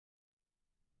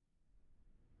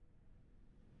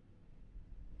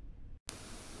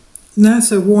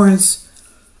NASA warns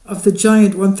of the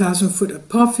giant 1,000-foot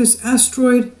Apophis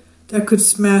asteroid that could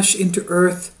smash into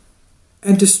Earth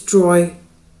and destroy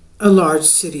a large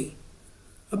city.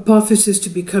 Apophis is to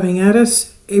be coming at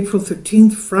us April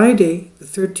 13th, Friday, the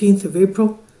 13th of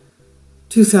April,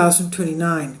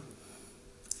 2029.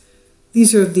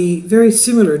 These are the very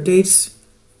similar dates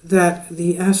that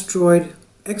the asteroid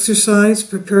exercise,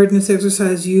 preparedness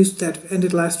exercise used that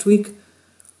ended last week.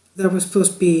 That was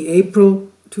supposed to be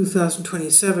April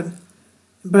 2027.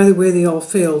 And by the way, they all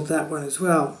failed that one as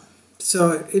well.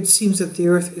 So it seems that the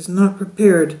Earth is not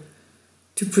prepared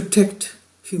to protect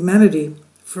humanity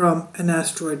from an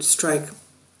asteroid strike.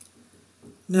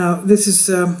 Now, this is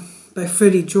by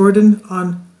Freddie Jordan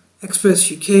on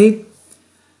Express UK.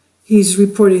 He's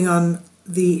reporting on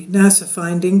the NASA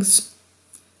findings.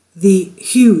 The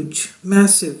huge,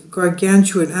 massive,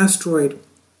 gargantuan asteroid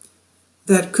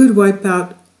that could wipe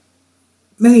out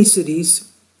many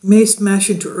cities may smash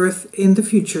into Earth in the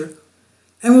future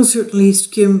and will certainly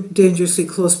skim dangerously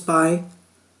close by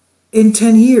in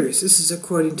 10 years. This is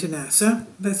according to NASA.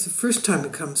 That's the first time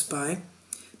it comes by.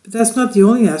 But that's not the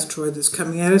only asteroid that's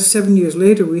coming at us. 7 years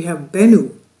later, we have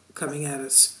Bennu coming at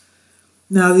us.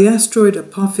 Now, the asteroid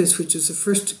Apophis, which is the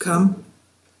first to come,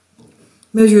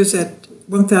 measures at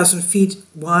 1,000 feet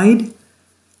wide,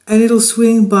 and it'll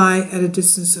swing by at a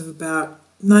distance of about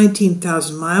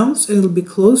 19,000 miles, and it'll be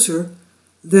closer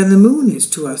than the moon is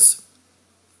to us.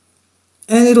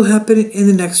 And it'll happen in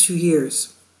the next few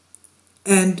years.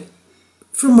 And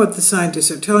from what the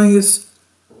scientists are telling us,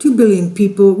 2 billion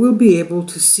people will be able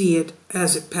to see it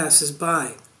as it passes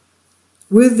by,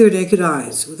 with their naked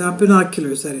eyes, without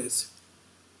binoculars, that is.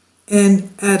 And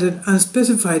at an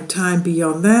unspecified time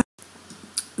beyond that,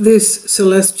 this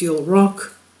celestial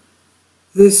rock,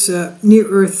 this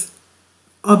near-Earth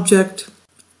object,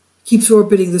 keeps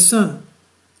orbiting the sun.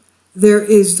 There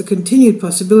is the continued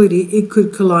possibility it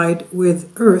could collide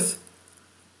with Earth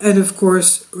and, of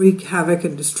course, wreak havoc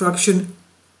and destruction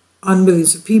on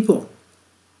millions of people.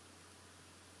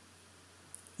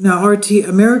 Now, RT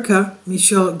America,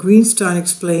 Michelle Greenstein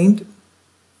explained,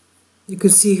 you can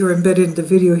see her embedded in the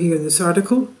video here in this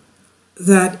article,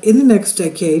 that in the next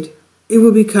decade, it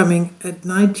will be coming at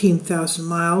 19,000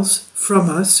 miles from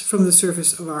us, from the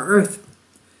surface of our Earth.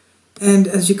 And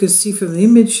as you can see from the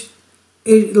image,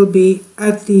 it'll be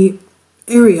at the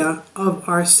area of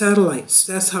our satellites.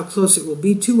 That's how close it will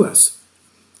be to us.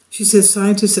 She says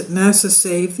scientists at NASA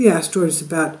say if the asteroid is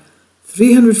about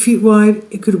 300 feet wide,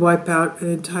 it could wipe out an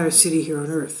entire city here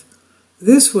on Earth.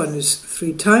 This one is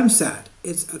 3 times that.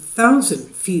 It's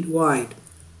 1,000 feet wide.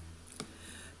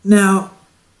 Now,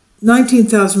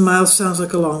 19,000 miles sounds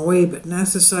like a long way, but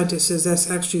NASA scientists says that's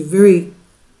actually very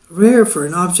rare for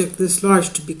an object this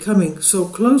large to be coming so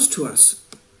close to us.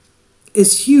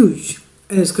 It's huge,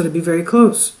 and it's going to be very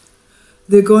close.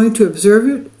 They're going to observe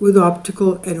it with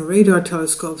optical and radar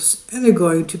telescopes, and they're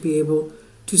going to be able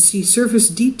to see surface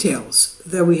details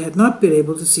that we had not been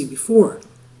able to see before.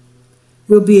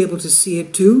 We'll be able to see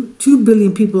it too. 2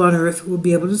 billion people on Earth will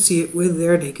be able to see it with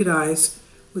their naked eyes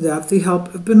without the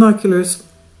help of binoculars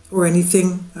or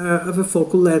anything of a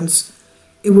focal lens.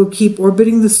 It will keep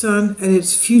orbiting the sun, and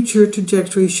its future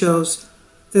trajectory shows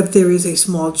that there is a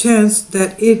small chance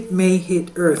that it may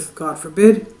hit Earth, God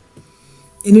forbid.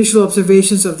 Initial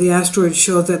observations of the asteroid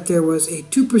show that there was a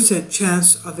 2%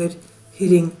 chance of it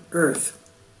hitting Earth.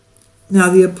 Now,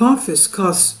 the Apophis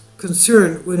caused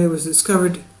concern when it was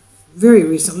discovered very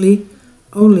recently,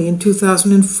 only in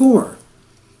 2004,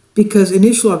 because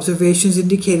initial observations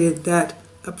indicated that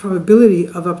a probability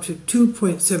of up to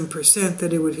 2.7%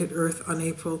 that it would hit Earth on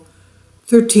April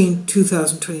 13,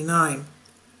 2029.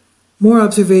 More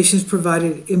observations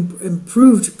provided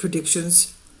improved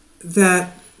predictions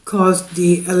that caused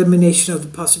the elimination of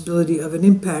the possibility of an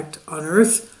impact on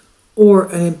Earth or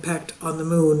an impact on the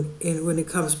moon when it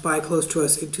comes by close to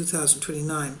us in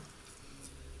 2029.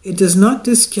 It does not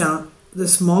discount the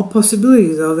small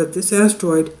possibility, though, that this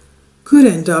asteroid could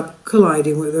end up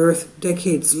colliding with Earth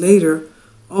decades later,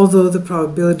 although the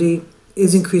probability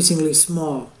is increasingly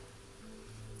small.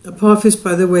 Apophis,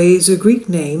 by the way, is a Greek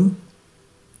name,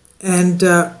 and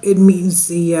it means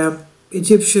the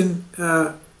Egyptian,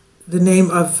 the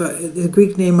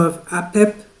Greek name of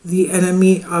Apep, the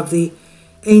enemy of the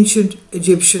ancient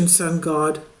Egyptian sun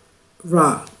god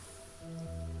Ra.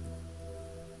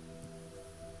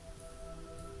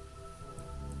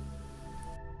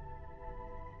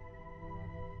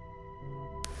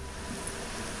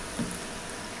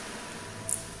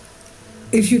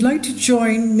 If you'd like to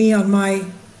join me on my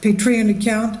Patreon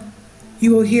account,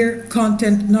 you will hear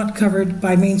content not covered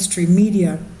by mainstream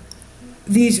media.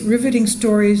 These riveting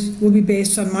stories will be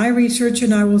based on my research,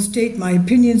 and I will state my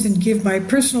opinions and give my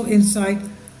personal insight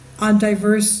on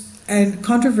diverse and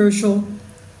controversial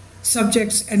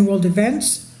subjects and world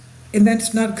events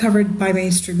not covered by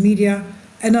mainstream media,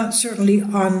 and not supported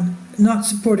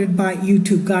by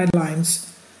YouTube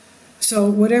guidelines. So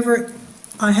whatever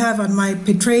I have on my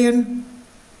Patreon,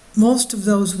 most of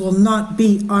those will not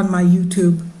be on my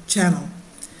YouTube channel.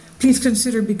 Please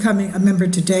consider becoming a member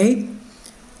today.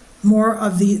 More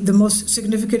of the most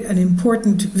significant and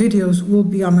important videos will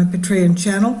be on my Patreon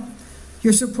channel.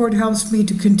 Your support helps me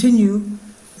to continue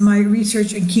my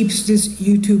research and keeps this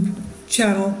YouTube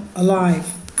channel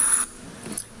alive.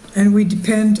 And we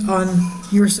depend on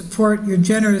your support, your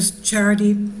generous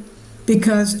charity,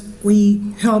 because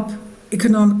we help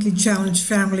economically challenged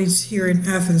families here in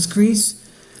Athens, Greece,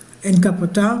 in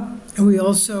Kapota, and we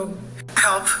also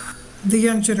help the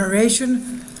young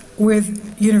generation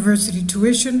with university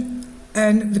tuition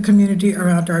and the community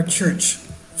around our church.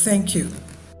 Thank you.